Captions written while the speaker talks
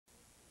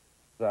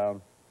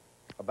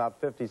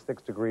about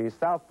 56 degrees.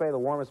 South Bay, the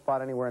warmest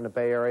spot anywhere in the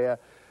Bay Area,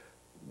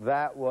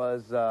 that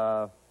was,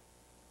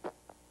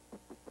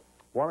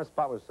 warmest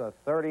spot was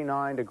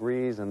 39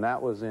 degrees, and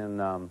that was in,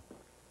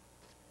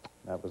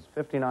 that was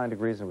 59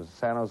 degrees, and it was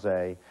San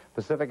Jose.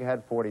 Pacific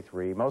had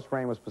 43. Most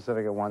rain was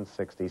Pacific at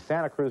 160.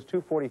 Santa Cruz,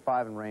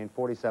 245 in rain,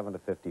 47 to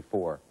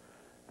 54.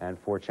 And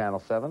for Channel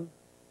 7?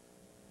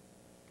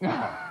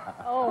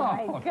 Oh,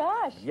 my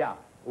gosh. Yeah.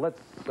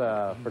 Let's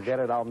forget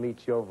it. I'll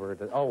meet you over.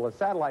 Oh, a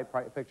satellite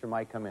picture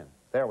might come in.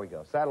 There we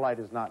go. Satellite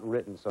is not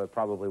written, so it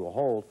probably will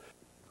hold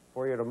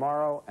for you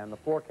tomorrow. And the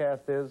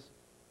forecast is?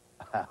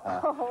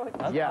 Oh,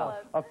 yeah,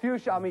 a few.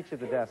 I'll meet you at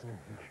the desk.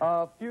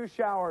 A few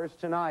showers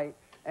tonight,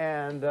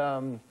 and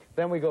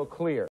then we go clear.